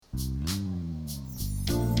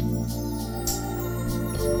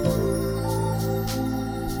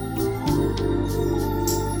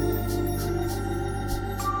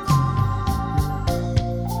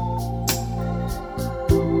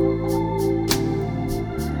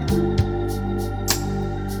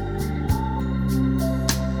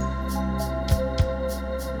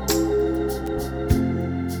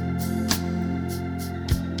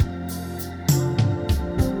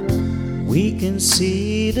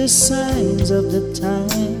see the signs of the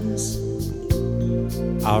times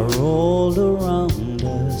are all around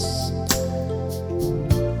us.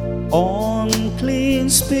 Unclean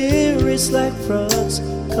spirits like frogs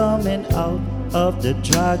coming out of the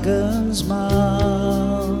dragon's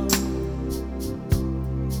mouth.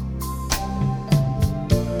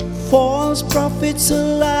 False prophets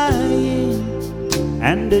are lying,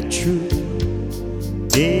 and the truth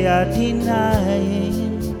they are denying.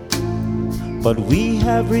 But we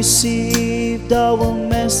have received our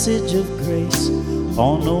message of grace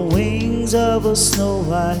on the wings of a snow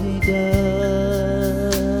white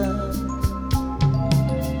dove.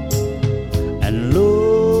 And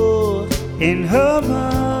lo, in her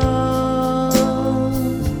mouth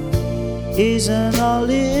is an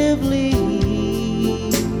olive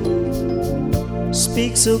leaf,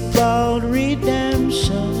 speaks about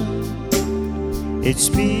redemption. It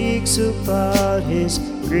speaks about His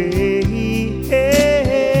grace.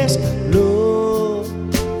 Lo,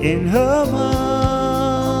 in her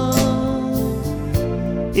mouth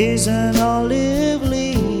is an olive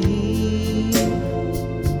leaf,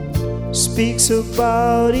 speaks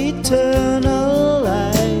about eternal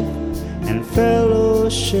life and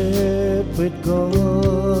fellowship with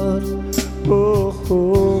God. Oh, oh,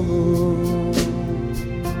 oh.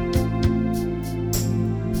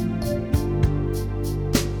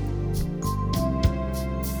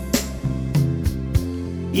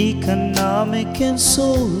 Economic and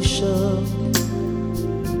social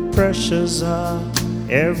pressures are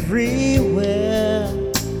everywhere.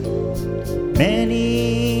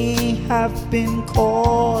 Many have been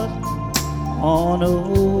caught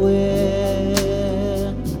unaware.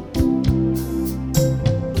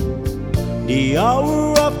 The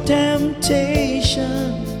hour of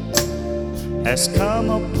temptation has come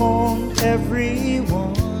upon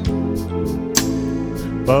everyone,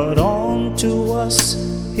 but unto us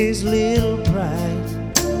His little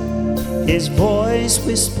bride, His voice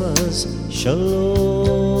whispers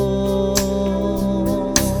shalom.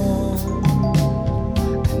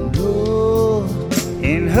 And lo,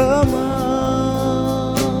 in her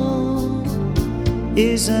mouth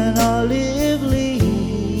is an olive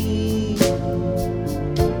leaf,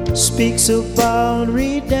 speaks about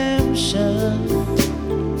redemption.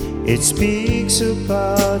 It speaks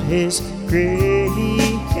about His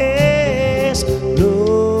grace.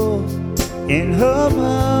 Lo, in her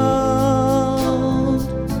mouth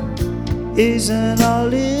is an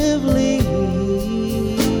olive leaf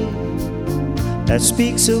that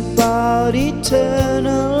speaks about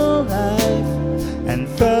eternal life and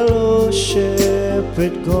fellowship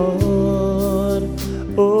with God.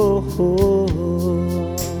 Oh, oh, oh.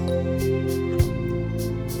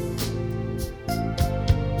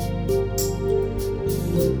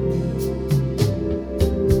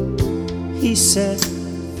 He said,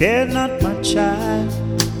 fear not, my child,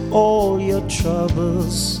 all your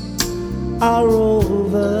troubles are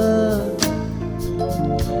over,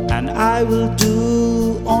 and I will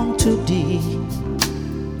do unto thee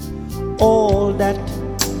all that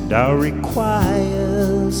thou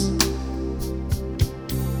requires.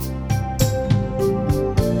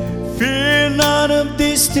 Fear none of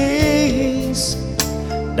these things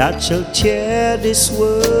that shall tear this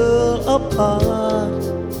world apart,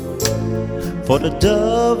 for the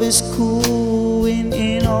dove is cooing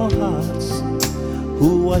in our hearts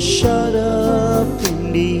who are shut up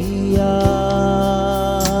in the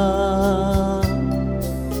ark.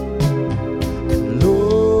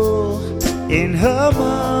 Lo, in her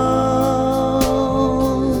mouth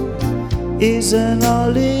is an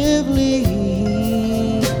olive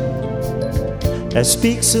leaf that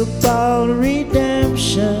speaks about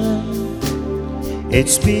redemption. It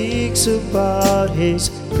speaks about His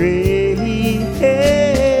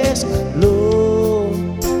grace. Lo,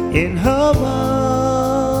 in her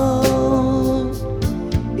mouth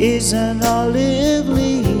is an olive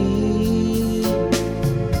leaf.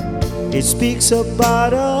 It speaks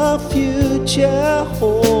about a future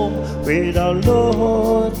home with our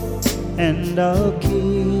Lord and our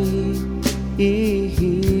King.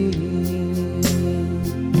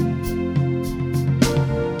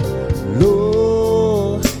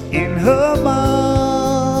 Lo, in her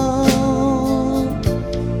mouth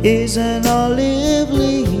is an olive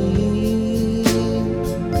leaf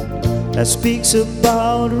that speaks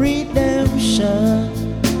about redemption.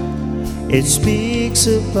 It speaks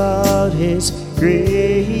about His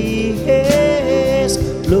grace.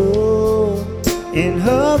 Lo, in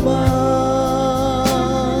her mouth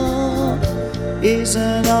is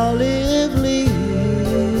an olive leaf.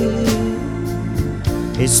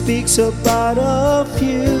 It speaks about a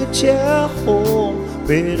future home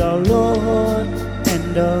with our Lord and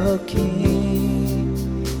and a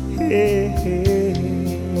king. Hey, hey,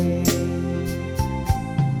 hey.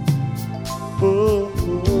 Oh,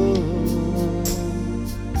 oh.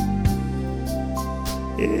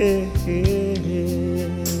 Yeah.